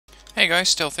Hey guys,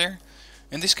 Stealth here.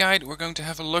 In this guide we're going to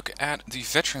have a look at the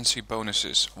Veterancy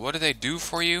bonuses. What do they do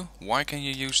for you, why can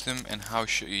you use them, and how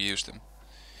should you use them?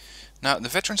 Now the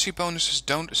Veterancy bonuses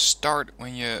don't start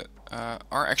when you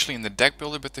are actually in the deck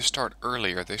builder, but they start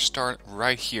earlier. They start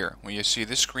right here. When you see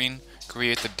this screen,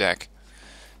 create the deck.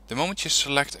 The moment you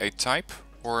select a type,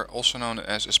 or also known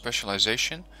as a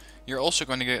specialization, you're also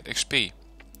going to get XP.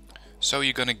 So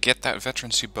you're going to get that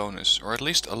Veterancy bonus, or at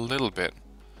least a little bit.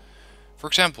 For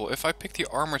example, if I pick the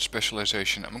armored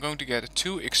specialization, I'm going to get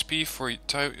 2 XP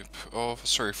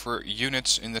for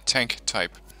units in the tank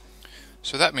type.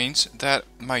 So that means that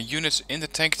my units in the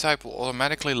tank type will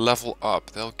automatically level up.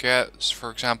 They'll get,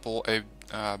 for example, a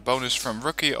bonus from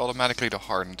rookie automatically to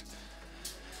hardened.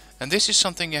 And this is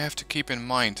something you have to keep in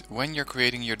mind when you're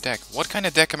creating your deck. What kind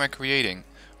of deck am I creating?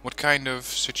 What kind of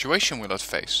situation will it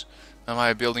face? Am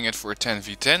I building it for a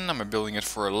 10v10? Am I building it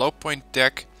for a low point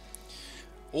deck?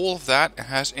 All of that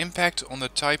has impact on the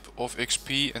type of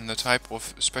XP and the type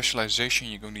of specialization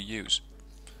you're going to use.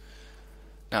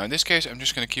 Now in this case I'm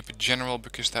just going to keep it general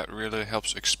because that really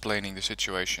helps explaining the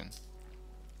situation.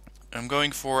 I'm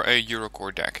going for a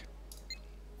Eurocore deck.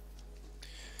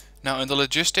 Now in the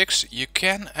logistics you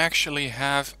can actually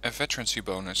have a Veterancy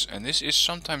bonus, and this is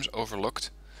sometimes overlooked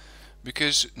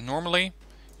because normally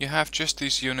you have just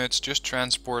these units, just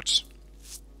transports.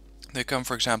 They come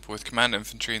for example with command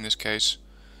infantry in this case.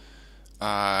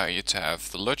 You'd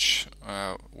have the Luch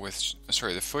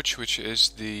the Fudge, which is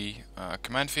the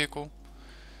command vehicle.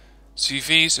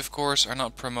 CVs, of course, are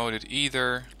not promoted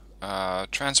either.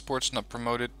 Transports not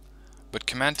promoted, but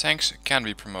command tanks can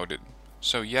be promoted.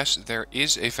 So yes, there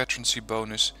is a Veterancy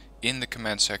bonus in the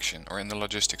command section or in the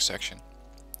logistics section.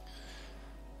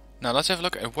 Now let's have a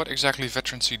look at what exactly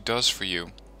Veterancy does for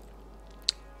you.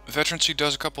 Veterancy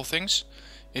does a couple things.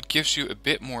 It gives you a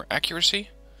bit more accuracy.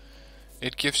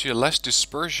 It gives you less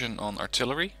dispersion on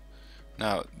artillery.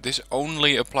 Now this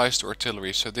only applies to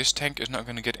artillery, so this tank is not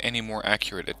going to get any more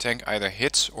accurate. A tank either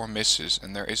hits or misses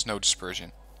and there is no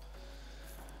dispersion.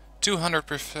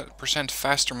 200%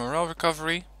 faster morale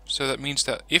recovery, so that means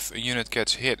that if a unit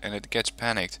gets hit and it gets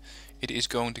panicked, it is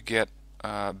going to get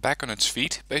back on its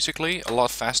feet basically a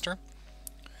lot faster.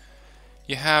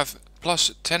 You have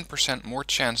plus 10% more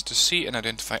chance to see and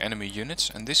identify enemy units,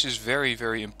 and this is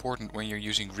very important when you're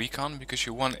using recon, because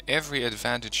you want every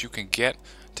advantage you can get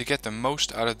to get the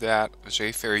most out of that,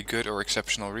 say, very good or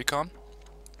exceptional recon.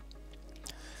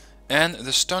 And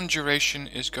the stun duration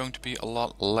is going to be a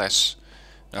lot less.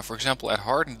 Now for example at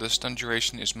hardened the stun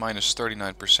duration is minus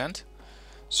 39%.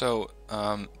 So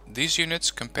these units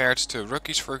compared to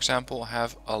rookies for example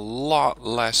have a lot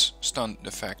less stun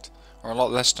effect, or a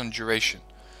lot less stun duration.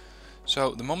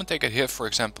 So the moment they get hit, for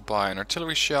example, by an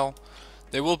artillery shell,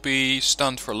 they will be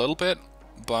stunned for a little bit,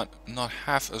 but not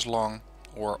half as long,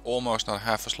 or almost not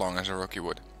half as long as a rookie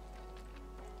would.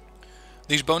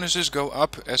 These bonuses go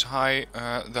up as high,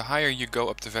 the higher you go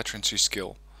up the Veterancy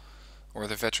skill, or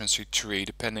the Veterancy tree,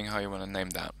 depending how you want to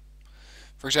name that.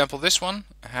 For example, this one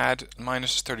had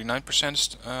minus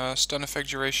 39% stun effect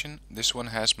duration, this one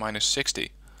has minus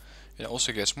 60. It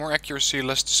also gets more accuracy,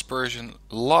 less dispersion,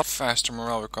 a lot faster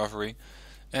morale recovery,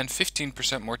 and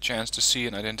 15% more chance to see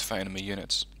and identify enemy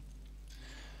units.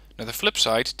 Now the flip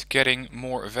side to getting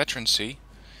more Veterancy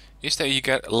is that you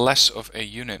get less of a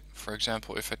unit. For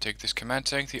example, if I take this command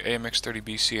tank, the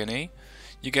AMX-30B CNE,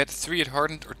 you get 3 at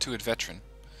hardened or 2 at veteran.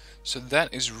 So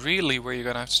that is really where you're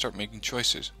going to have to start making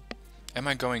choices. Am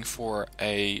I going for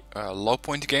a low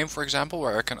point game, for example,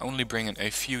 where I can only bring in a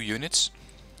few units?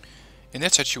 In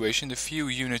that situation, the few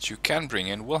units you can bring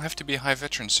in will have to be high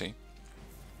Veterancy.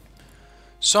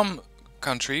 Some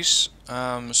countries,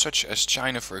 such as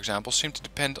China for example, seem to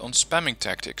depend on spamming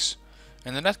tactics.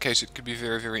 And in that case it could be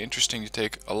very interesting to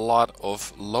take a lot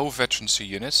of low Veterancy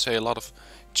units, say a lot of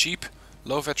cheap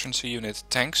low Veterancy unit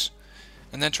tanks,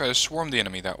 and then try to swarm the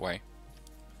enemy that way.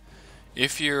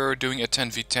 If you're doing a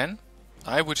 10v10,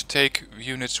 I would take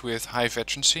units with high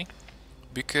Veterancy,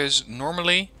 because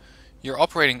normally you're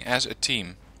operating as a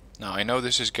team. Now I know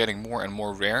this is getting more and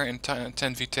more rare in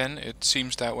 10v10, it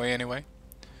seems that way anyway.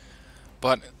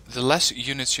 But the less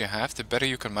units you have, the better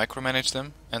you can micromanage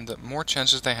them, and the more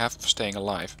chances they have of staying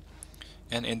alive.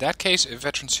 And in that case a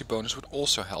Veterancy bonus would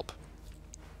also help.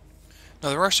 Now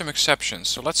there are some exceptions,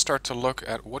 so let's start to look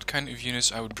at what kind of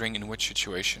units I would bring in which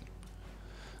situation.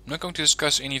 I'm not going to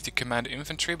discuss any of the command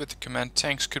infantry, but the command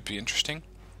tanks could be interesting.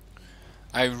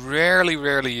 I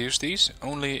rarely use these,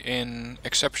 only in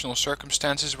exceptional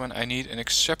circumstances when I need an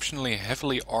exceptionally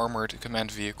heavily armored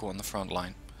command vehicle in the front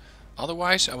line.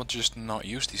 Otherwise I will just not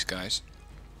use these guys.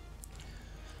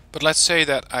 But let's say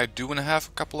that I do want to have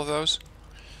a couple of those.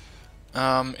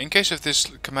 In case of this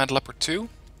command Leopard 2,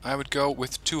 I would go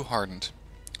with 2 hardened.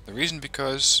 The reason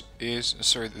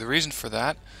the reason for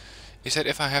that is that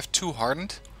if I have 2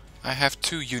 hardened, I have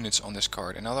 2 units on this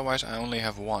card, and otherwise I only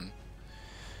have 1.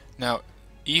 Now,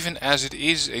 even as it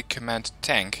is a command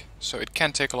tank, so it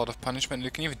can take a lot of punishment,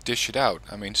 it can even dish it out.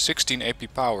 I mean, 16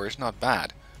 AP power is not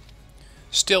bad.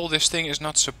 Still, this thing is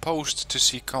not supposed to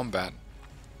see combat.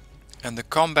 And the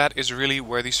combat is really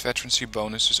where these veterancy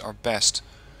bonuses are best.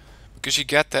 Because you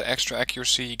get that extra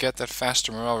accuracy, you get that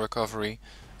faster morale recovery,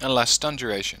 and less stun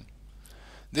duration.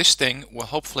 This thing will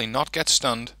hopefully not get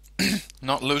stunned,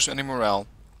 not lose any morale,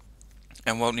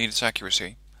 and won't need its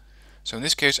accuracy. So in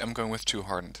this case I'm going with 2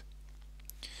 hardened.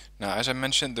 Now, as I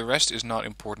mentioned, the rest is not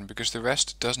important because the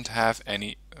rest doesn't have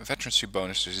any veterancy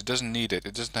bonuses. It doesn't need it.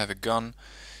 It doesn't have a gun.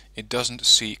 It doesn't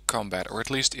see combat, or at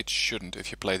least it shouldn't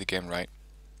if you play the game right.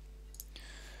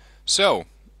 So,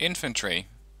 infantry.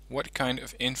 What kind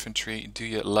of infantry do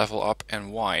you level up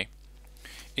and why?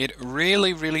 It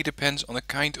really depends on the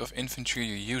kind of infantry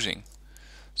you're using.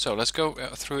 So let's go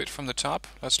through it from the top.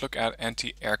 Let's look at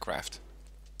anti-aircraft.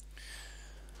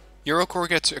 Eurocorps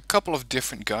gets a couple of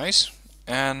different guys,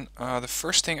 and the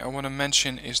first thing I want to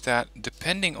mention is that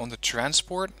depending on the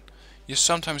transport, you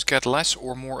sometimes get less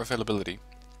or more availability.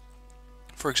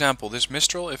 For example, this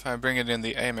Mistral, if I bring it in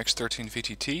the AMX-13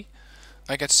 VTT,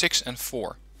 I get 6 and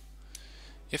 4.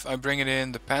 If I bring it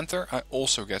in the Panther, I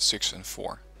also get 6 and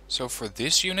 4. So for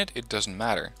this unit it doesn't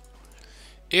matter.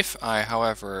 If I,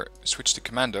 however, switch to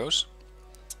Commandos,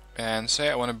 and say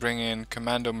I want to bring in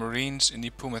Commando Marines in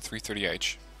the Puma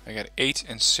 330H, I get 8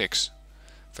 and 6.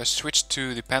 If I switch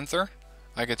to the Panther,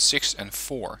 I get 6 and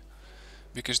 4.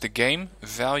 Because the game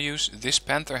values this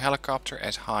Panther helicopter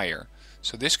as higher.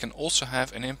 So this can also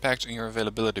have an impact on your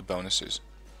availability bonuses.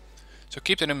 So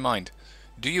keep that in mind.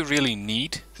 Do you really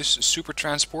need this super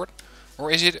transport? Or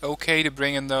is it okay to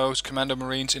bring in those Commando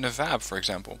Marines in a VAB, for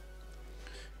example?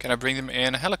 Can I bring them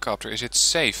in a helicopter? Is it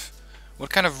safe?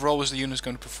 What kind of role is the unit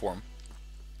going to perform?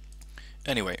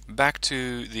 Anyway, back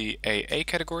to the AA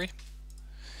category.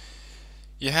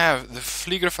 You have the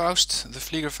Fliegerfaust, the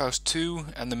Fliegerfaust 2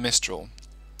 and the Mistral.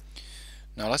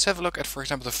 Now let's have a look at, for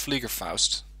example, the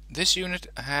Fliegerfaust. This unit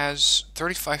has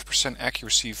 35%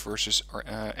 accuracy versus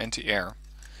anti-air,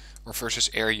 or versus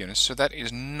air units, so that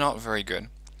is not very good.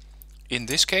 In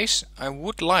this case, I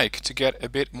would like to get a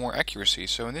bit more accuracy,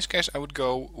 so in this case I would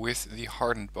go with the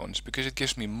hardened bonus, because it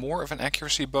gives me more of an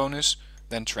accuracy bonus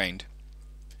than trained.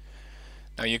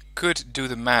 Now you could do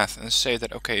the math and say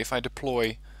that, okay, if I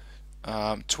deploy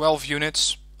 12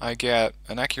 units, I get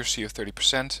an accuracy of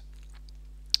 30%.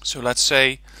 So let's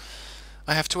say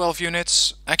I have 12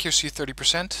 units, accuracy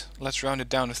 30%. Let's round it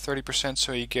down to 30%,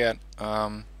 so you get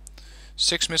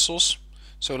 6 missiles.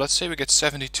 So let's say we get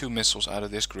 72 missiles out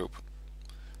of this group.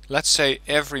 Let's say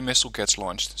every missile gets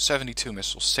launched. 72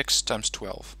 missiles, 6 times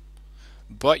 12.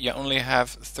 But you only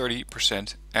have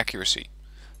 30% accuracy.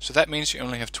 So that means you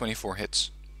only have 24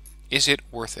 hits. Is it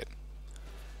worth it?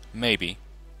 Maybe.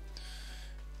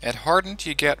 At hardened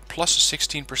you get plus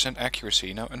 16%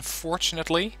 accuracy. Now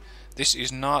unfortunately this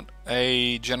is not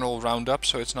a general roundup,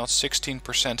 so it's not 16%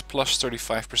 plus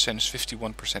 35% is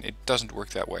 51%. It doesn't work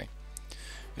that way.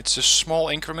 It's a small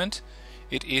increment.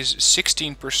 It is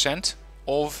 16%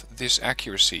 of this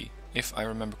accuracy, if I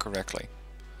remember correctly.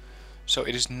 So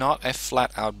it is not a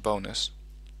flat out bonus.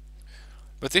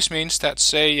 But this means that,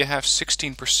 say you have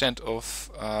 16% of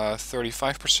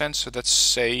 35%, so that's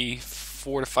say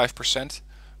 4 to 5%,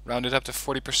 rounded up to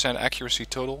 40% accuracy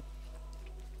total.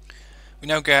 We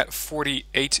now get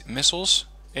 48 missiles,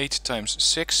 8 times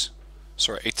 6,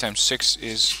 sorry, 8 times 6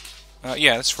 is,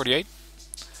 yeah, that's 48,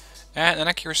 and an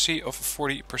accuracy of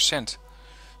 40%.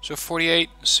 So 48,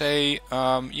 say,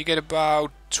 you get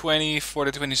about 24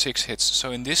 to 26 hits,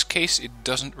 so in this case it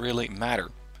doesn't really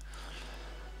matter.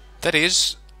 That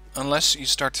is, unless you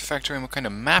start to factor in what kind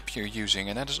of map you're using,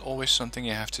 and that is always something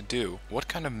you have to do. What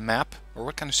kind of map, or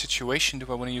what kind of situation do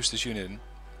I want to use this unit in?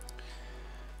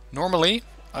 Normally,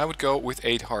 I would go with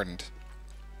 8 hardened.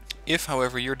 If,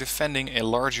 however, you're defending a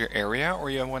larger area,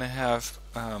 or you want to have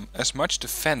as much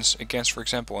defense against, for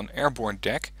example, an airborne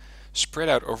deck, spread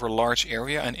out over a large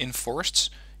area and in forests,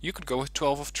 you could go with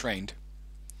 12 of trained.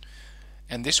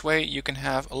 And this way you can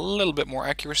have a little bit more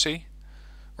accuracy,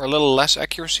 or a little less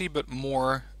accuracy, but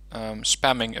more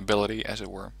spamming ability, as it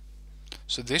were.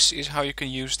 So this is how you can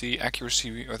use the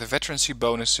accuracy or the veterancy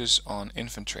bonuses on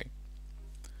infantry.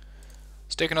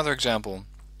 Let's take another example.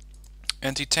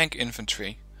 Anti-tank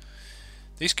infantry.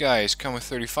 These guys come with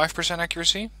 35%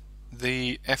 accuracy,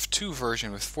 the F2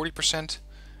 version with 40%,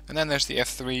 and then there's the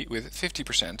F3 with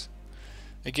 50%.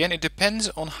 Again, it depends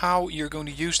on how you're going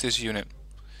to use this unit.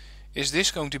 Is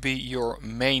this going to be your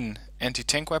main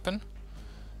anti-tank weapon?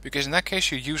 Because in that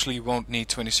case you usually won't need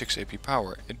 26 AP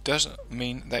power. It doesn't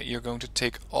mean that you're going to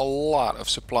take a lot of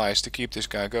supplies to keep this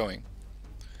guy going.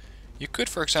 You could,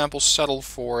 for example, settle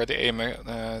for the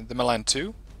Milan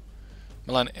 2,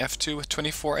 Milan F2 with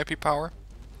 24 AP power,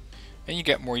 and you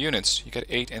get more units. You get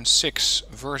 8 and 6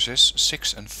 versus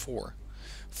 6 and 4.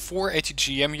 4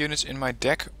 ATGM units in my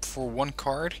deck for one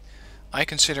card I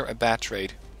consider a bad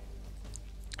trade.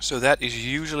 So that is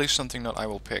usually something that I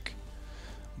will pick.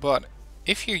 But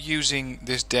if you're using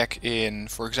this deck in,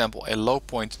 for example, a low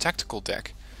point tactical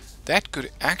deck, that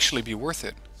could actually be worth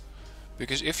it.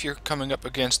 Because if you're coming up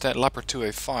against that Leopard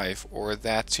 2A5 or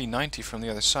that T90 from the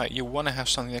other side, you want to have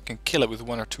something that can kill it with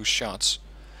 1 or 2 shots.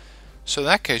 So in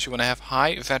that case you want to have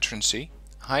high veterancy,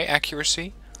 high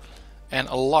accuracy, and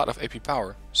a lot of AP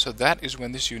power. So that is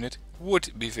when this unit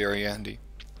would be very handy.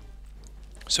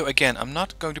 So again, I'm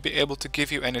not going to be able to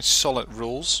give you any solid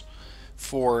rules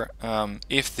for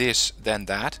if this then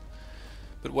that,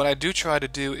 but what I do try to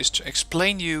do is to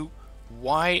explain you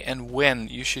why and when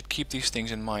you should keep these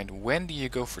things in mind. When do you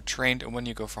go for trained and when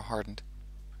you go for hardened?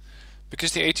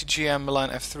 Because the ATGM Milan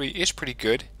F3 is pretty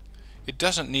good, it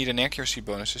doesn't need an accuracy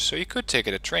bonuses, so you could take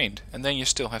it at trained and then you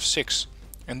still have 6,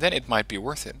 and then it might be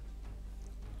worth it.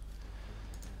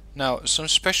 Now, some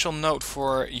special note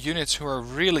for units who are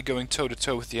really going toe to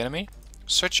toe with the enemy,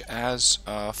 such as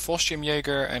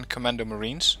Fallschirmjäger and Commando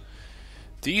Marines.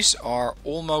 These are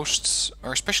almost,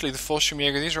 or especially the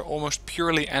Fallschirmjäger, these are almost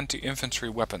purely anti-infantry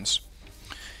weapons.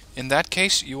 In that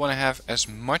case, you want to have as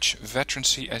much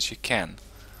veterancy as you can,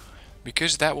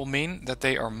 because that will mean that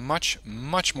they are much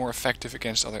more effective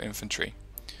against other infantry.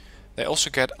 They also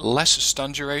get less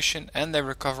stun duration and they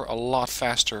recover a lot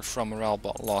faster from morale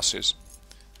losses.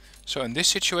 So in this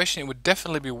situation it would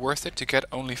definitely be worth it to get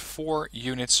only 4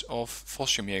 units of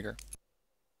Fallschirmjäger.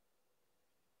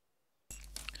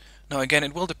 Now again,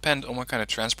 it will depend on what kind of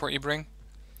transport you bring.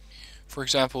 For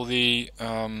example, the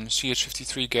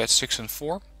CH-53 gets 6 and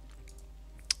 4.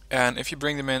 And if you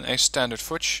bring them in a standard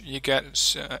Futsch, you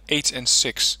get 8 and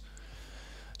 6.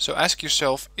 So ask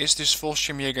yourself, is this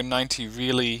Fallschirmjäger 90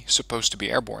 really supposed to be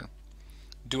airborne?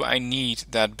 Do I need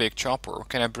that big chopper, or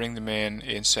can I bring them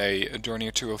in say a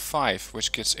Dornier 205,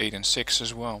 which gets 8 and 6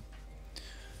 as well?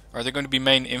 Are they going to be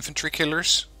main infantry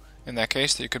killers? In that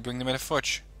case, you could bring them in a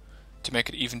Futsch to make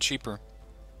it even cheaper.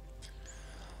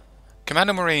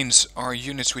 Commando Marines are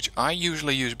units which I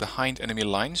usually use behind enemy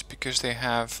lines because they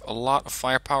have a lot of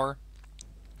firepower.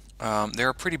 They're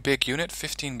a pretty big unit,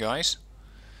 15 guys,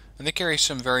 and they carry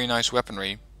some very nice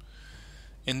weaponry.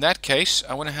 In that case,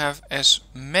 I want to have as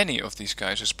many of these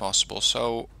guys as possible,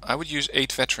 so I would use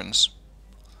 8 veterans,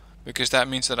 because that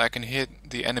means that I can hit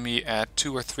the enemy at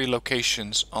 2 or 3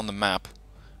 locations on the map,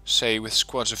 say with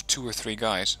squads of 2 or 3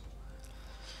 guys.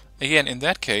 Again, in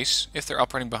that case, if they're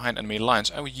operating behind enemy lines,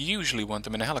 I would usually want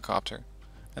them in a helicopter,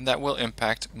 and that will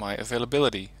impact my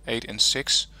availability, 8 and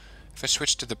 6. If I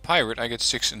switch to the Pirate, I get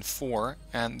 6 and 4,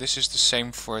 and this is the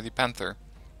same for the Panther.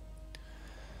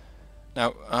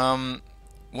 Now,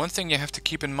 one thing you have to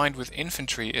keep in mind with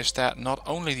infantry is that not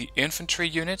only the infantry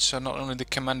units, so not only the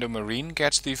Commando Marine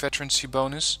gets the veterancy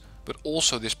bonus, but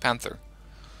also this Panther.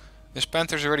 This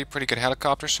Panther is already a pretty good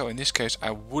helicopter, so in this case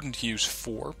I wouldn't use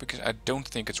 4 because I don't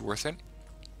think it's worth it.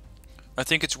 I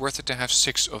think it's worth it to have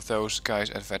 6 of those guys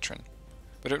at veteran.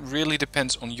 But it really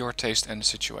depends on your taste and the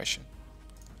situation.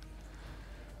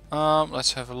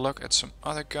 Let's have a look at some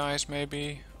other guys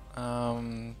maybe.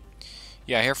 Yeah,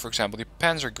 here for example the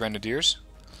Panzer Grenadiers.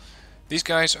 These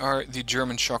guys are the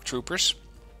German shock troopers,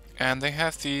 and they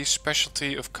have the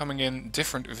specialty of coming in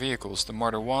different vehicles, the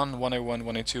Mortar 1, 1A1,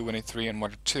 1A2, 1A3 and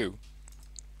Mortar 2.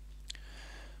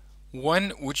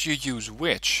 When would you use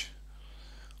which?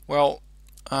 Well,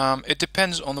 it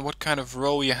depends on what kind of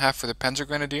role you have for the Panzer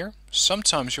Grenadier.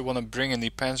 Sometimes you want to bring in the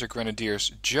Panzer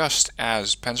Grenadiers just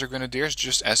as Panzer Grenadiers,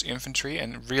 just as infantry,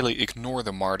 and really ignore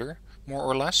the Martyr, more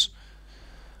or less.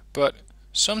 But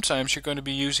sometimes you're going to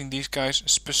be using these guys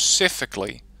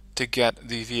specifically to get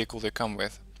the vehicle they come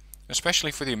with.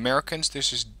 Especially for the Americans,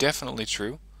 this is definitely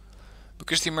true,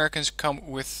 because the Americans come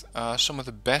with some of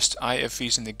the best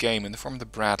IFVs in the game in the form of the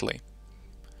Bradley.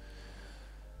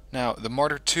 Now, the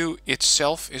Mortar 2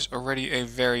 itself is already a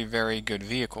very good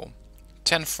vehicle.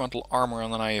 10 frontal armor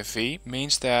on an IFV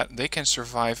means that they can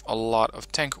survive a lot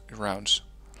of tank rounds.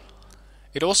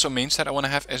 It also means that I want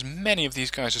to have as many of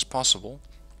these guys as possible.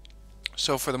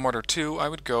 So for the Mortar 2 I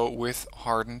would go with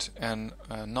hardened and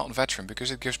not veteran, because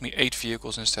it gives me 8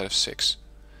 vehicles instead of 6.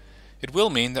 It will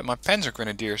mean that my Panzer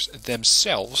Grenadiers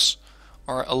themselves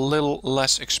are a little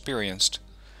less experienced.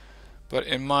 But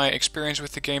in my experience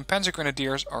with the game, Panzer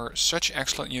Grenadiers are such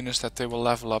excellent units that they will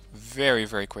level up very,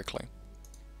 very quickly.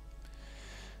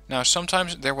 Now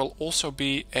sometimes there will also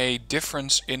be a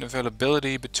difference in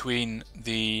availability between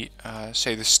the,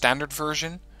 say the standard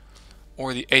version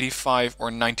or the 85 or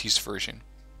 90s version.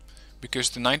 Because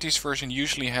the 90s version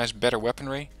usually has better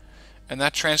weaponry and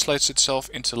that translates itself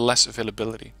into less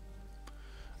availability.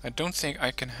 I don't think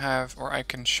I can have, or I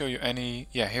can show you any,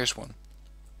 yeah, here's one.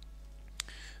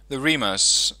 The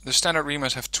Rimas, the standard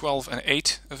Rimas have 12 and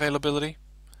 8 availability,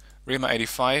 Rima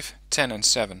 85, 10 and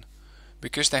 7.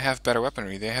 Because they have better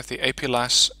weaponry. They have the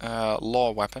APLAS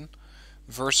law weapon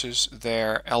versus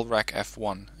their LRAC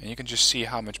F1. And you can just see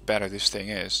how much better this thing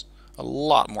is. A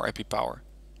lot more AP power.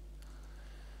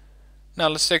 Now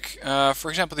let's take, for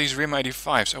example, these Rima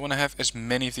 85s. I want to have as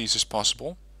many of these as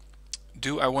possible.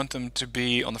 Do I want them to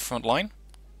be on the front line?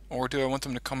 Or do I want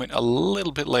them to come in a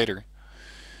little bit later?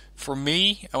 For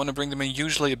me, I want to bring them in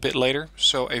usually a bit later.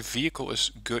 So a vehicle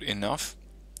is good enough.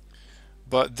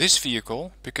 But this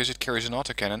vehicle, because it carries an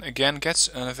autocannon, again gets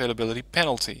an availability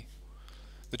penalty.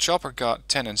 The chopper got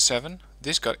 10 and 7,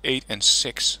 this got 8 and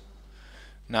 6.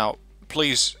 Now,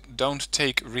 please don't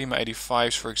take Rima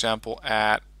 85s, for example,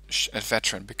 at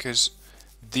veteran, because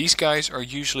these guys are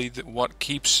usually what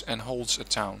keeps and holds a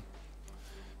town.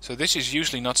 So this is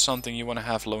usually not something you want to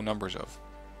have low numbers of.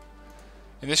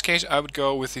 In this case, I would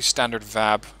go with the standard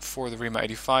VAB for the Rima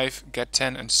 85, get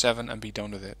 10 and 7 and be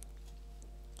done with it.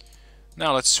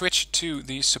 Now let's switch to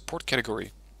the support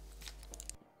category.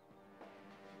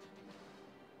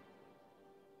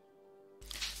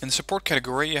 In the support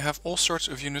category you have all sorts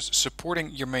of units supporting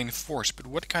your main force, but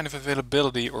what kind of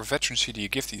availability or veterancy do you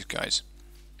give these guys?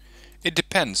 It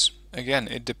depends. Again,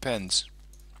 it depends.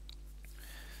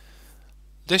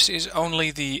 This is only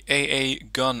the AA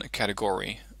gun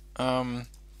category.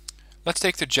 Let's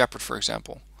take the Jeopard for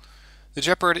example. The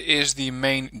Jeopard is the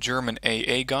main German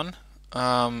AA gun.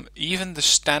 Even the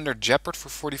standard Jeopard for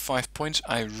 45 points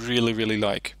I really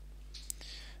like.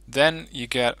 Then you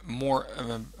get more,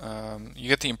 you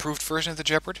get the improved version of the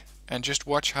Jeopard, and just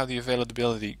watch how the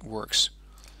availability works.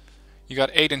 You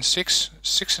got 8 and 6,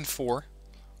 6 and 4,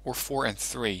 or 4 and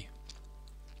 3.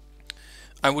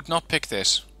 I would not pick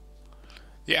this.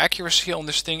 The accuracy on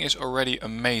this thing is already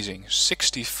amazing,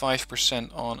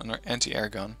 65% on an anti-air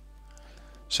gun.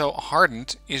 So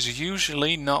hardened is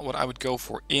usually not what I would go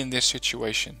for in this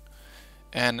situation.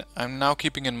 And I'm now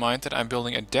keeping in mind that I'm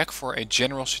building a deck for a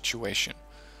general situation.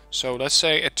 So let's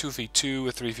say a 2v2,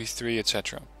 a 3v3,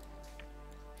 etc.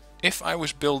 If I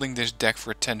was building this deck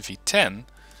for a 10v10,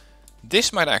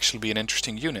 this might actually be an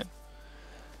interesting unit.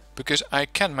 Because I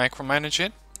can micromanage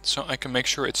it, so I can make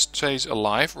sure it stays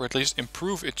alive or at least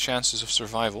improve its chances of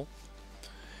survival.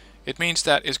 It means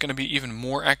that it's going to be even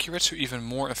more accurate, so even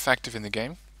more effective in the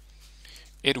game.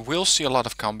 It will see a lot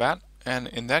of combat, and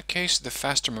in that case the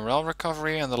faster morale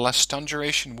recovery and the less stun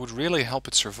duration would really help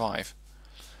it survive.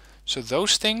 So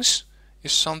those things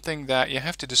is something that you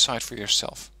have to decide for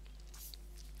yourself.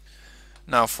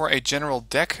 Now for a general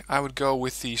deck I would go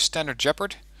with the standard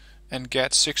Jeopard and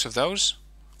get 6 of those,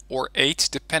 or 8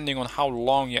 depending on how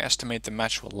long you estimate the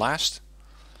match will last.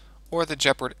 Or the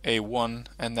Jeopard A1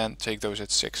 and then take those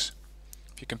at 6.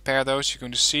 If you compare those, you're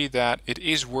going to see that it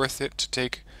is worth it to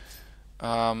take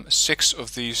 6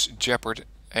 of these Jeopard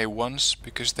A1s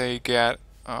because they get,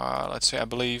 let's say I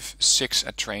believe 6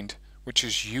 at trained, which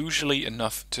is usually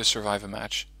enough to survive a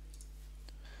match.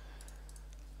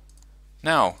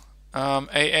 Now,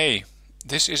 AA.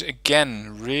 This is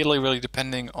again really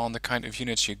depending on the kind of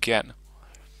units you get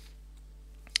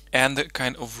and the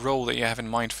kind of role that you have in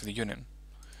mind for the unit.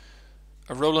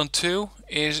 A Roland 2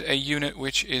 is a unit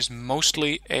which is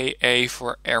mostly AA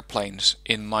for airplanes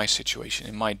in my situation,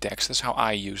 in my decks. That's how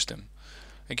I use them.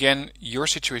 Again, your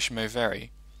situation may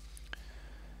vary.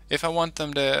 If I want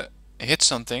them to hit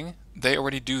something, they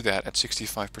already do that at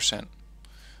 65%.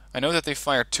 I know that they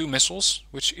fire 2 missiles,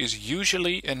 which is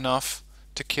usually enough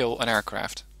to kill an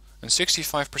aircraft. And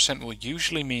 65% will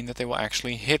usually mean that they will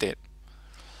actually hit it.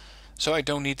 So I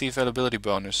don't need the availability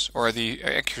bonus, or the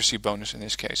accuracy bonus in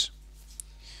this case.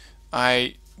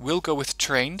 I will go with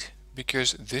trained,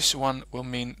 because this one will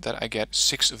mean that I get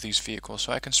 6 of these vehicles.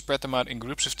 So I can spread them out in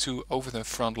groups of 2 over the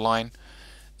front line.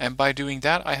 And by doing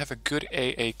that I have a good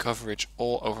AA coverage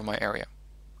all over my area.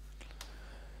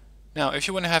 Now if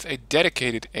you want to have a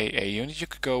dedicated AA unit, you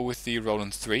could go with the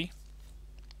Roland 3.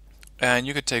 And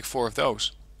you could take 4 of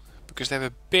those. Because they have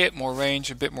a bit more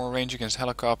range against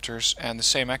helicopters and the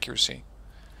same accuracy.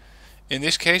 In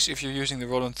this case, if you're using the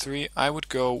Roland 3, I would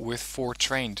go with 4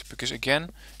 trained, because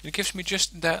again, it gives me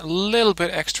just that little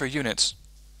bit extra units.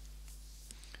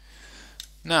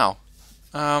 Now,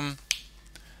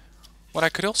 What I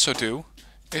could also do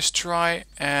is try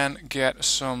and get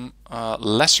some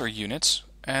lesser units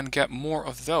and get more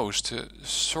of those to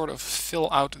sort of fill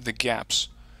out the gaps.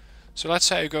 So let's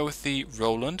say I go with the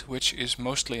Roland, which is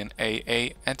mostly an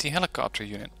AA anti-helicopter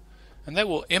unit, and that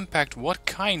will impact what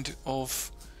kind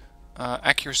of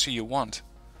accuracy you want.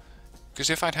 Because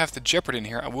if I'd have the Jeopard in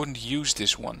here, I wouldn't use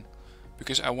this one,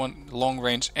 because I want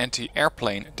long-range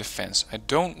anti-airplane defense. I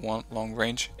don't want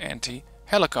long-range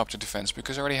anti-helicopter defense,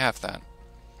 because I already have that.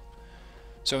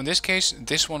 So in this case,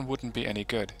 this one wouldn't be any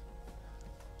good.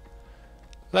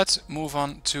 Let's move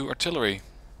on to artillery.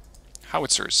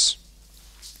 Howitzers.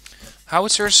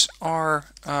 Howitzers are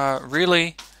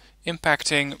really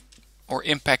impacted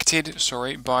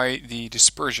by the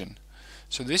dispersion.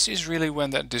 So this is really when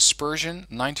that dispersion,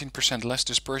 19% less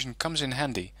dispersion, comes in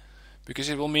handy. Because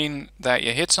it will mean that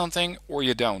you hit something or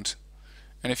you don't.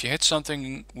 And if you hit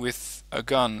something with a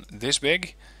gun this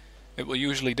big, it will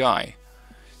usually die.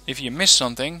 If you miss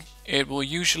something, it will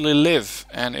usually live,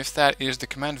 and if that is the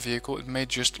command vehicle, it may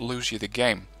just lose you the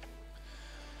game.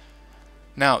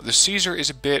 Now, the Caesar is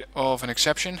a bit of an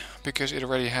exception, because it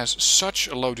already has such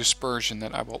a low dispersion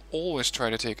that I will always try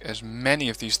to take as many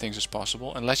of these things as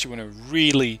possible, unless you want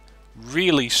to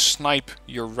really snipe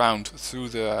your round through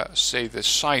the, say, the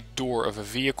side door of a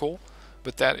vehicle,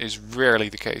 but that is rarely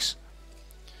the case.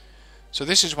 So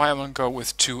this is why I'm going to go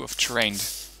with 2 of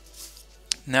trained.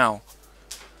 Now,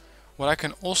 what I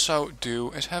can also do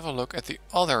is have a look at the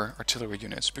other artillery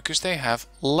units, because they have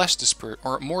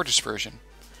more dispersion.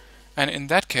 And in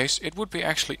that case, it would be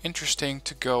actually interesting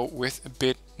to go with a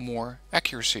bit more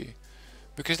accuracy,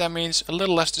 because that means a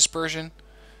little less dispersion,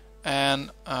 and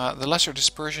the lesser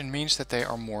dispersion means that they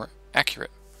are more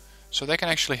accurate. So they can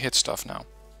actually hit stuff now.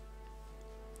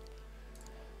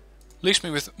 Leaves me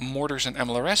with mortars and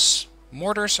MLRS.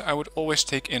 Mortars I would always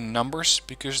take in numbers,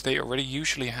 because they already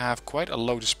usually have quite a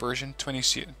low dispersion,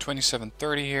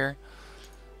 2730 here,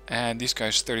 and these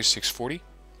guys 3640.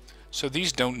 So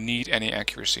these don't need any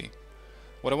accuracy.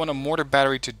 What I want a mortar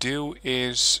battery to do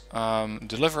is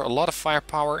deliver a lot of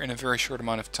firepower in a very short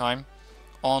amount of time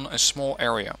on a small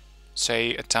area,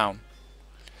 say a town.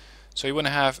 So you want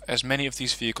to have as many of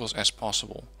these vehicles as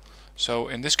possible. So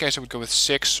in this case I would go with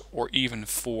 6 or even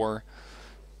 4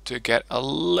 to get a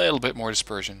little bit more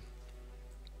dispersion.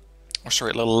 Or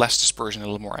sorry, a little less dispersion, a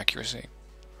little more accuracy.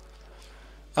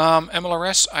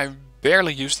 MLRS, I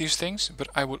barely use these things, but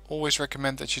I would always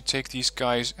recommend that you take these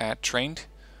guys at trained,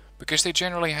 because they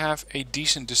generally have a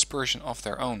decent dispersion of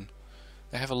their own.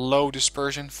 They have a low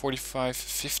dispersion,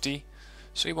 45-50,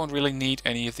 so you won't really need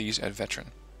any of these at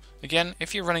veteran. Again,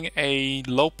 if you're running a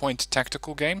low point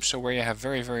tactical game, so where you have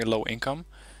very low income,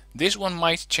 this one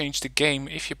might change the game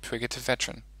if you pick it to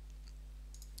veteran.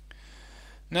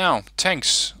 Now,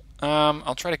 tanks.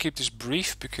 I'll try to keep this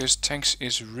brief, because tanks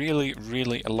is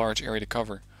really a large area to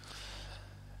cover.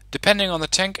 Depending on the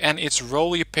tank and its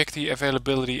role, you pick the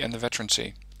availability and the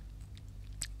veterancy.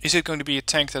 Is it going to be a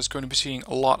tank that's going to be seeing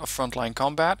a lot of frontline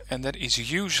combat, and that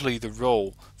is usually the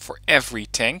role for every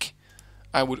tank?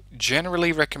 I would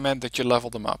generally recommend that you level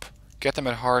them up. Get them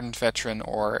at hardened, veteran,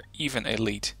 or even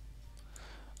elite.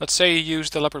 Let's say you use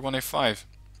the Leopard 1A5.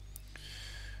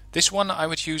 This one I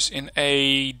would use in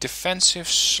a defensive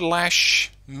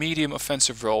 / medium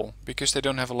offensive role, because they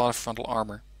don't have a lot of frontal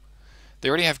armor. They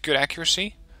already have good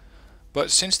accuracy,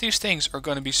 but since these things are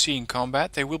going to be seeing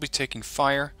combat, they will be taking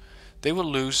fire, they will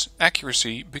lose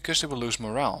accuracy because they will lose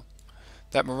morale.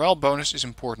 That morale bonus is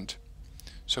important.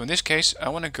 So in this case I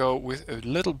want to go with a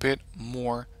little bit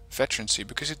more veterancy,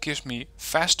 because it gives me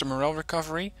faster morale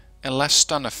recovery and less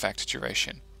stun effect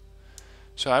duration.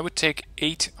 So I would take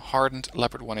 8 hardened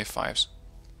Leopard 1A5s.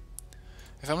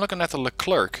 If I'm looking at the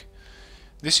Leclerc,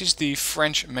 this is the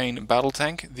French main battle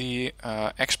tank, the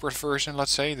expert version,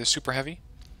 let's say, the super heavy.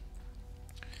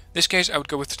 In this case I would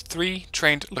go with 3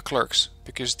 trained Leclercs,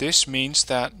 because this means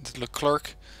that the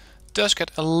Leclerc does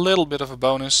get a little bit of a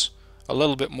bonus, a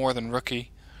little bit more than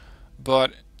rookie,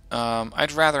 but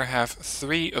I'd rather have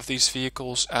 3 of these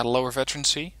vehicles at lower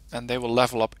veterancy, and they will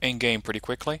level up in game pretty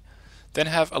quickly, then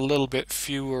have a little bit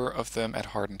fewer of them at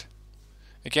hardened.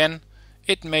 Again,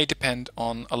 it may depend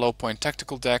on a low point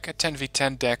tactical deck, a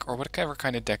 10v10 deck, or whatever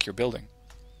kind of deck you're building.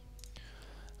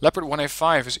 Leopard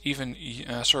 1A5 is even,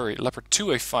 Leopard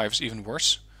 2A5 is even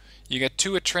worse. You get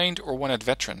 2 at trained or 1 at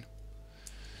veteran.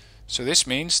 So this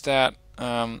means that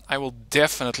I will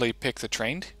definitely pick the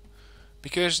trained,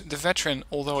 because the veteran,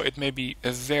 although it may be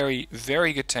a very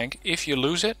good tank, if you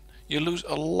lose it, you lose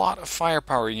a lot of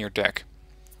firepower in your deck.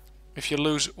 If you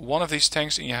lose one of these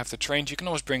tanks and you have the trained, you can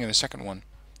always bring in the second one,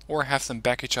 or have them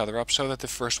back each other up so that the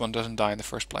first one doesn't die in the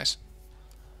first place.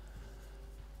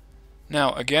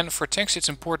 Now again, for tanks it's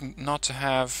important not to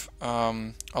have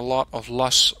a lot of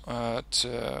loss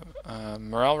to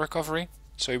morale recovery.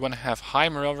 So you want to have high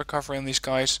morale recovery on these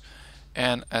guys,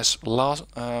 and as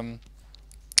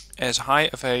high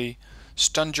of a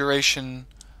stun duration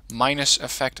minus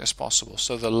effect as possible.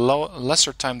 So the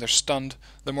lesser time they're stunned,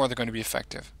 the more they're going to be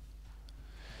effective.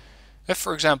 If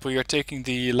for example you're taking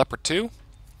the Leopard 2,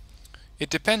 it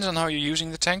depends on how you're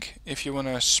using the tank. If you want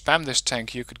to spam this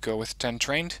tank, you could go with 10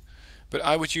 trained, but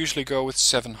I would usually go with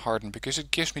 7 hardened because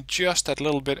it gives me just that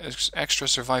little bit extra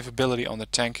survivability on the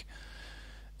tank.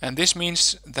 And this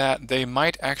means that they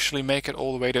might actually make it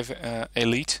all the way to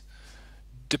elite,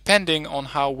 depending on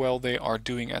how well they are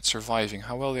doing at surviving,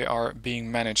 how well they are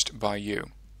being managed by you.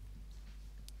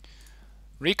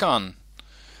 Recon.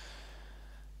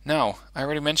 Now, I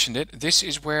already mentioned it, this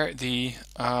is where the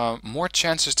more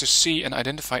chances to see and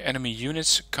identify enemy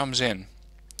units comes in.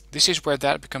 This is where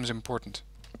that becomes important.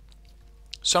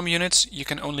 Some units you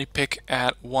can only pick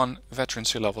at 1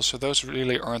 veterancy level, so those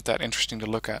really aren't that interesting to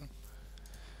look at.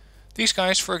 These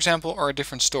guys, for example, are a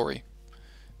different story.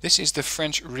 This is the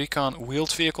French Recon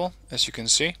wheeled vehicle, as you can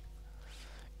see.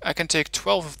 I can take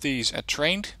 12 of these at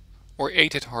trained or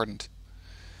 8 at hardened.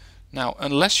 Now,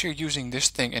 unless you're using this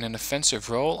thing in an offensive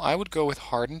role, I would go with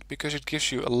hardened because it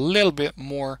gives you a little bit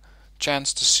more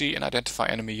chance to see and identify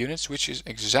enemy units, which is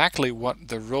exactly what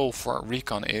the role for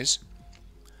recon is.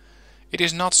 It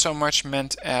is not so much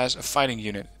meant as a fighting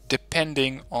unit,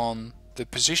 depending on the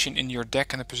position in your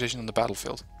deck and the position on the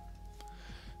battlefield.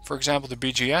 For example, the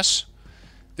BGS,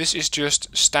 this is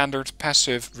just standard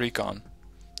passive recon.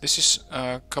 This is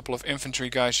a couple of infantry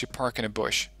guys you park in a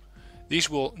bush. These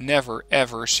will never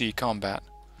ever see combat.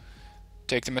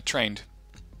 Take them at trained.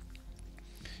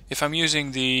 If I'm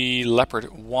using the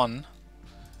Leopard 1,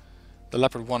 the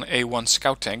Leopard 1A1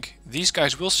 scout tank, these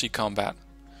guys will see combat.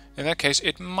 In that case,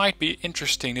 it might be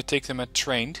interesting to take them at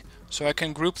trained, so I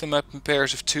can group them up in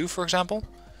pairs of 2, for example,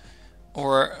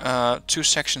 or 2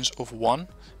 sections of 1,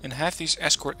 and have these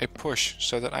escort a push,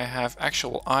 so that I have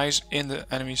actual eyes in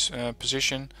the enemy's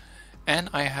position, and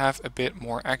I have a bit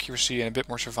more accuracy and a bit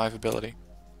more survivability.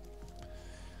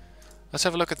 Let's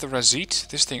have a look at the Razit.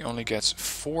 This thing only gets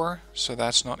 4, so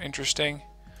that's not interesting.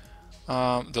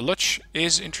 The Luch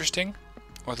is interesting,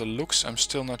 or the Lux, I'm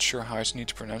still not sure how I need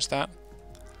to pronounce that.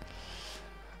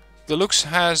 The Lux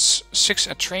has 6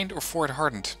 at trained or 4 at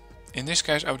hardened. In this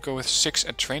case I would go with 6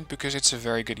 at trained because it's a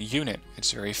very good unit.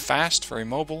 It's very fast, very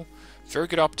mobile, very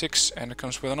good optics, and it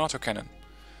comes with an autocannon.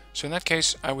 So in that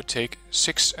case I would take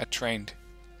 6 at trained.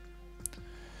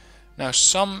 Now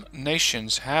some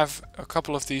nations have a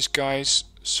couple of these guys,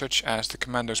 such as the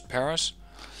Commandos Paras.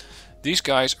 These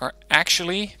guys are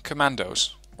actually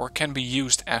commandos, or can be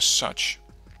used as such.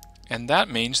 And that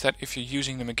means that if you're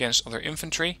using them against other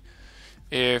infantry,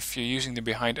 if you're using them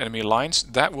behind enemy lines,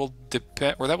 that will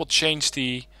change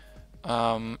the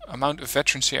amount of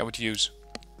veterancy I would use.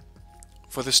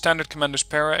 For the standard Commandos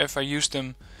Para, if I use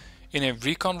them in a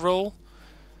recon role,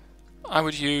 I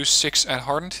would use 6 at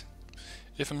hardened.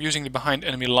 If I'm using them behind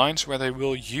enemy lines, where they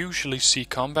will usually see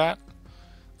combat,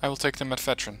 I will take them at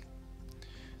veteran.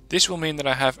 This will mean that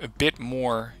I have a bit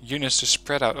more units to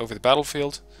spread out over the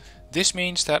battlefield. This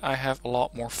means that I have a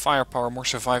lot more firepower, more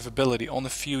survivability on the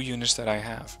few units that I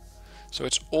have. So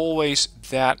it's always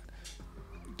that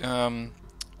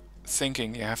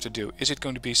thinking you have to do. Is it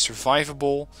going to be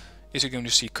survivable? Is it going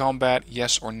to see combat?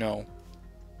 Yes or no?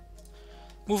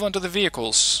 Move on to the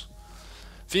vehicles.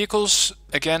 Vehicles,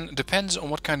 again, depends on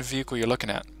what kind of vehicle you're looking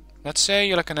at. Let's say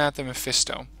you're looking at the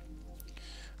Mephisto.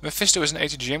 Mephisto is an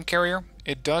ATGM carrier.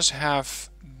 It does have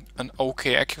an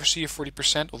okay accuracy of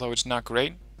 40%, although it's not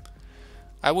great.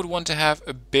 I would want to have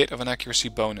a bit of an accuracy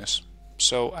bonus.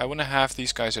 So I want to have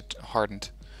these guys at hardened,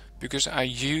 because I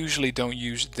usually don't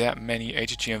use that many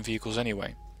ATGM vehicles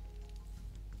anyway.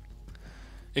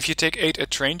 If you take 8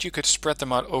 at trained, you could spread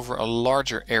them out over a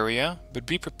larger area, but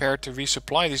be prepared to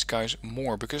resupply these guys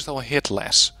more, because they'll hit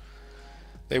less.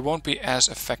 They won't be as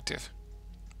effective.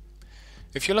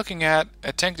 If you're looking at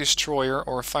a tank destroyer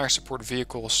or a fire support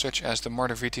vehicle such as the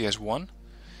Mortar VTS-1,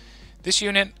 this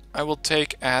unit I will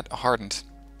take at hardened.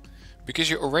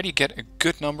 Because you already get a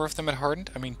good number of them at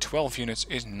hardened. I mean, 12 units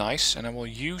is nice, and I will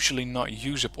usually not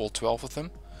use up all 12 of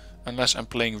them, unless I'm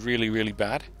playing really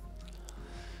bad.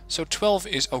 So 12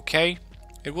 is okay.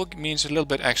 It will means a little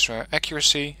bit extra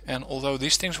accuracy, and although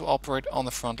these things will operate on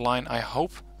the front line, I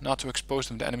hope not to expose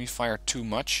them to enemy fire too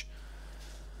much,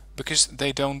 because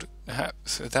they don't have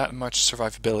that much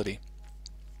survivability.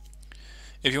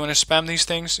 If you want to spam these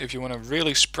things, if you want to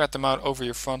really spread them out over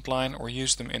your front line or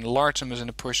use them in large numbers in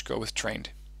a push, go with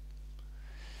trained.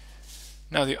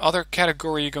 Now the other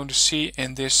category you're going to see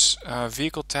in this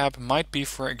vehicle tab might be,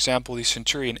 for example, the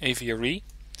Centurion AVRE,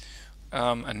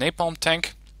 a napalm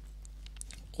tank,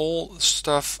 all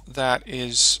stuff that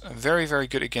is very, very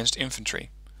good against infantry.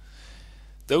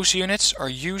 Those units are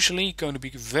usually going to be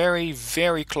very,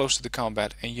 very close to the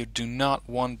combat, and you do not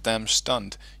want them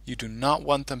stunned. You do not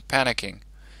want them panicking.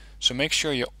 So make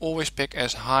sure you always pick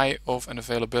as high of an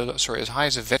availability, as high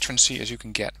as a veterancy as you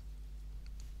can get.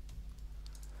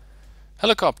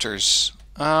 Helicopters.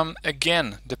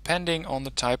 Again, depending on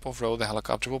the type of role the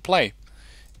helicopter will play.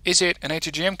 Is it an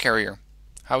ATGM carrier?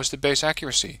 How is the base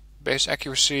accuracy? Base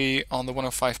accuracy on the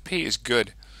 105P is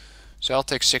good. So I'll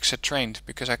take 6 at trained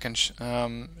because I can ship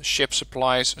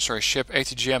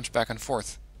ATGMs back and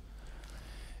forth.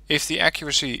 If the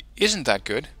accuracy isn't that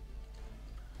good,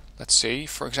 let's see,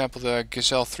 for example the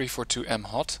Gazelle 342M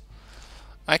Hot,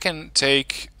 I can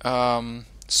take 7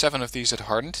 of these at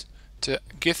hardened to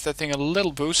give that thing a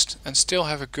little boost and still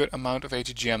have a good amount of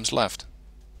ATGMs left.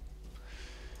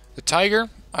 The Tiger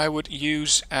I would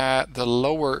use at the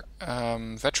lower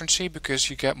veterancy because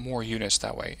you get more units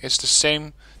that way. It's the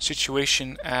same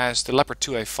situation as the Leopard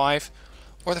 2A5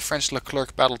 or the French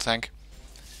Leclerc battle tank.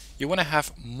 You want to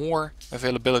have more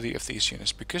availability of these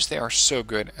units because they are so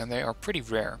good and they are pretty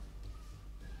rare.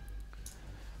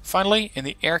 Finally, in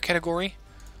the air category,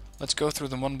 let's go through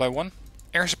them one by one.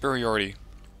 Air superiority.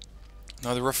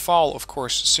 Now the Rafale, of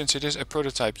course, since it is a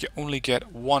prototype, you only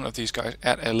get one of these guys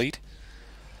at elite.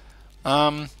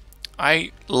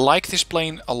 I like this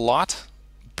plane a lot,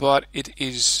 but it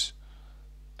is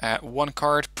at one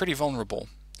card pretty vulnerable.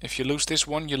 If you lose this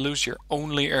one, you lose your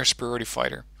only air superiority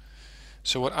fighter.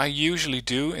 So what I usually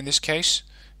do in this case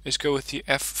is go with the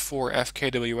F4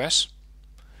 FKWS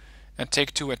and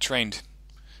take 2 at trained.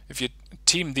 If you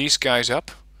team these guys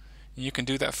up, you can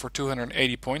do that for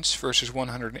 280 points versus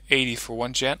 180 for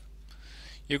one jet.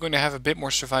 You're going to have a bit more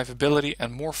survivability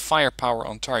and more firepower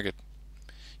on target.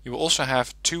 You will also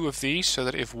have 2 of these so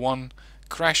that if one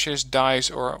crashes, dies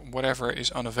or whatever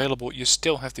is unavailable, you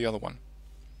still have the other one.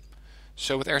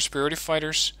 So with air superiority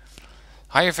fighters,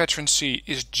 higher veterancy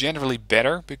is generally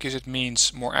better because it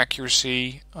means more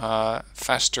accuracy,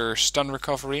 faster stun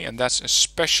recovery, and that's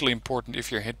especially important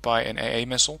if you're hit by an AA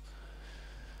missile.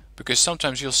 Because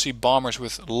sometimes you'll see bombers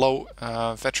with low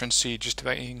veterancy just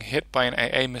being hit by an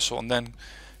AA missile and then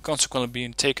consequently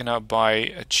being taken out by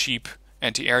a cheap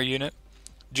anti-air unit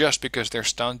just because they're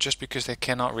stunned, just because they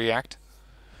cannot react.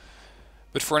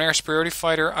 But for an air superiority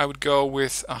fighter, I would go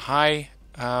with a high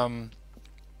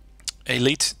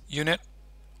elite unit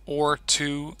or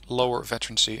 2 lower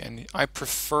veterancy, and I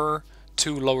prefer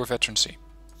 2 lower veterancy.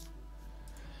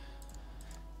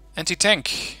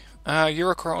 Anti-tank.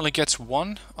 Eurocorps only gets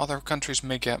 1, other countries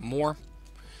may get more.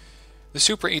 The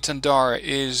Super Etendard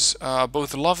is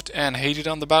both loved and hated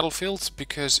on the battlefield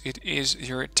because it is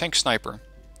your tank sniper.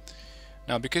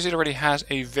 Now because it already has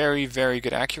a very, very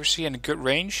good accuracy and a good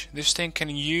range, this thing can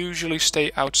usually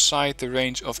stay outside the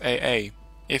range of AA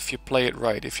if you play it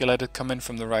right, if you let it come in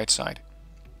from the right side.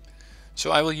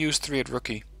 So I will use 3 at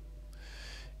rookie.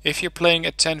 If you're playing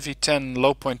a 10v10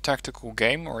 low point tactical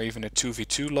game or even a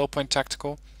 2v2 low point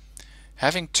tactical,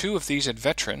 having 2 of these at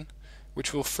veteran,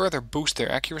 which will further boost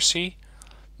their accuracy,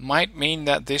 might mean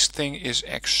that this thing is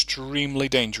extremely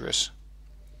dangerous.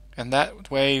 And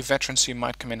that way veterancy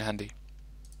might come in handy.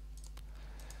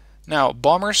 Now,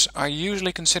 bombers, I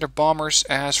usually consider bombers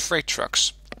as freight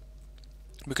trucks,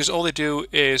 because all they do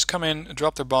is come in,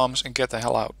 drop their bombs and get the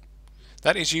hell out.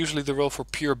 That is usually the role for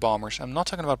pure bombers. I'm not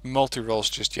talking about multi-roles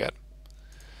just yet.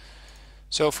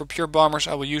 So for pure bombers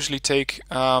I will usually take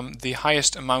the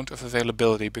highest amount of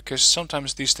availability, because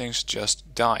sometimes these things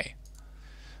just die.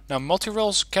 Now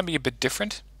multi-roles can be a bit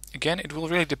different. Again, it will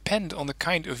really depend on the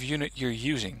kind of unit you're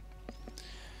using.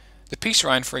 The Peace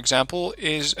Rhine, for example,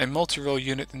 is a multi-role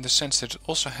unit in the sense that it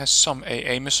also has some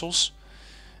AA missiles.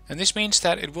 And this means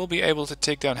that it will be able to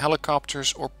take down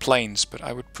helicopters or planes, but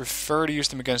I would prefer to use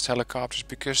them against helicopters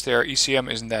because their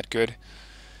ECM isn't that good.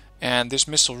 And this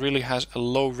missile really has a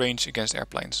low range against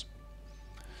airplanes.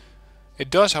 It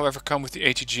does, however, come with the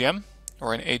ATGM,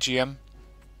 or an AGM.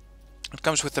 It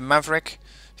comes with the Maverick,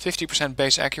 50%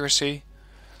 base accuracy.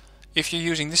 If you're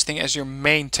using this thing as your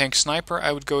main tank sniper,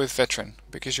 I would go with Veteran,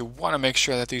 because you want to make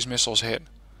sure that these missiles hit.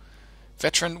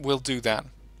 Veteran will do that.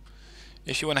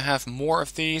 If you want to have more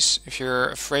of these, if you're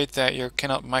afraid that you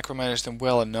cannot micromanage them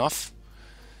well enough,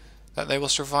 that they will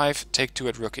survive, take 2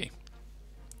 at rookie.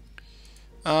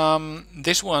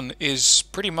 This one is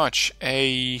pretty much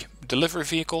a delivery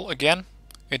vehicle again.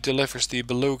 It delivers the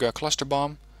Beluga cluster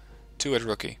bomb, 2 at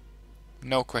rookie.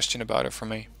 No question about it for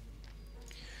me.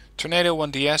 Tornado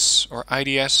 1DS or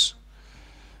IDS.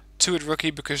 2-hit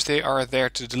rookie because they are there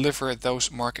to deliver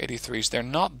those Mark 83s. They're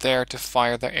not there to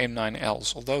fire their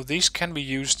AIM-9Ls, although these can be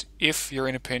used if you're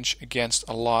in a pinch against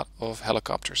a lot of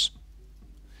helicopters.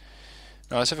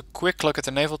 Now let's have a quick look at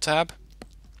the naval tab.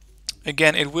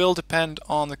 Again, it will depend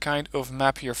on the kind of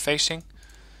map you're facing,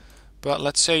 but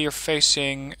let's say you're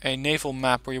facing a naval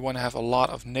map where you want to have a lot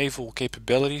of naval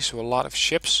capability, so a lot of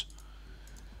ships.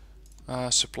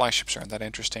 Supply ships aren't that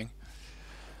interesting.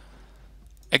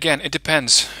 Again, it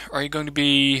depends. Are you going to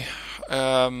be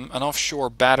an offshore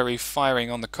battery firing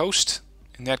on the coast?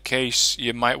 In that case,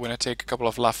 you might want to take a couple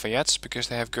of Lafayettes because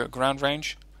they have good ground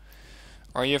range.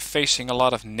 Are you facing a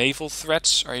lot of naval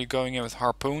threats? Are you going in with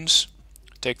harpoons?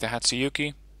 Take the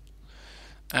Hatsuyuki.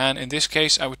 And in this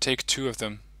case, I would take 2 of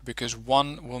them, because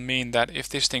one will mean that if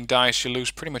this thing dies, you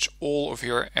lose pretty much all of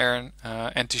your air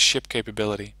anti-ship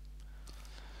capability.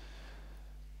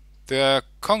 The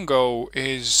Congo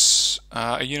is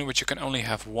a unit which you can only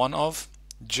have 1 of,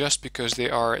 just because they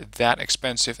are that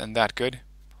expensive and that good.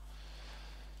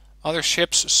 Other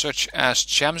ships such as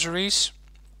Chamseries,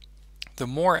 the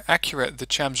more accurate the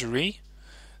Chamseree,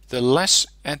 the less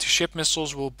anti-ship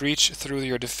missiles will breach through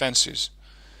your defenses.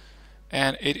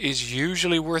 And it is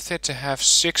usually worth it to have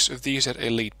 6 of these at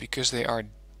elite, because they are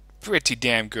pretty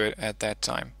damn good at that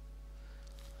time.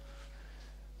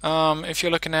 If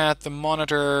you're looking at the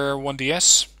Monitor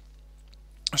 1DS,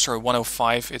 sorry,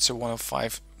 105, it's a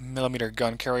 105mm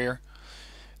gun carrier.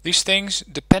 These things,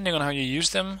 depending on how you use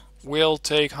them, will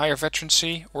take higher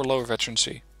veterancy or lower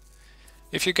veterancy.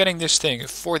 If you're getting this thing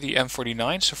for the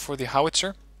M49, so for the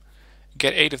howitzer,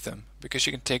 get 8 of them, because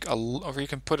you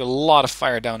can put a lot of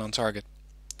fire down on target.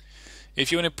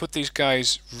 If you want to put these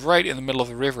guys right in the middle of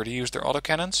the river to use their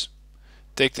autocannons,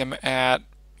 take them at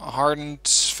hardened,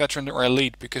 veteran or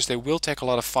elite, because they will take a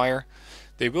lot of fire,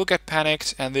 they will get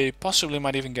panicked, and they possibly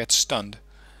might even get stunned.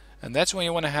 And that's when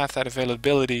you want to have that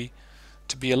availability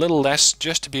to be a little less,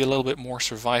 just to be a little bit more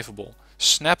survivable.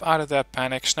 Snap out of that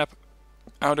panic, snap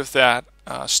out of that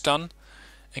stun,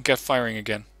 and get firing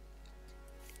again.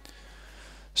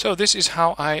 So this is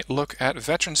how I look at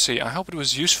Veterancy. I hope it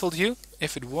was useful to you.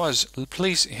 If it was,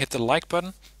 please hit the like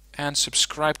button and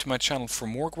subscribe to my channel for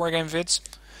more Wargame vids.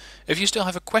 If you still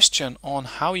have a question on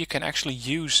how you can actually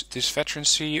use this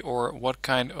Veterancy, or what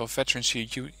kind of Veterancy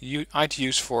I'd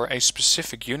use for a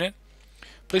specific unit,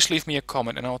 please leave me a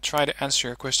comment and I'll try to answer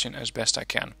your question as best I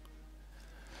can.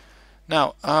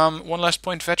 Now, one last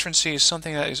point, Veterancy is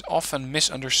something that is often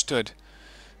misunderstood.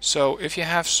 So if you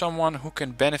have someone who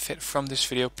can benefit from this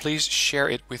video, please share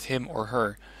it with him or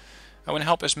her. I want to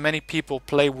help as many people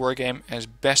play Wargame as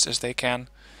best as they can.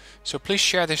 So please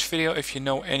share this video if you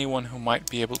know anyone who might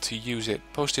be able to use it.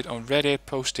 Post it on Reddit,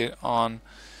 post it on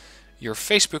your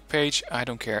Facebook page, I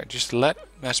don't care. Just let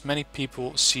as many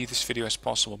people see this video as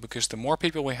possible, because the more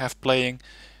people we have playing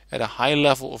at a high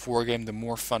level of Wargame, the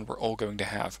more fun we're all going to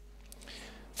have.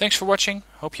 Thanks for watching,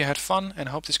 hope you had fun and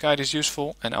hope this guide is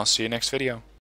useful, and I'll see you next video.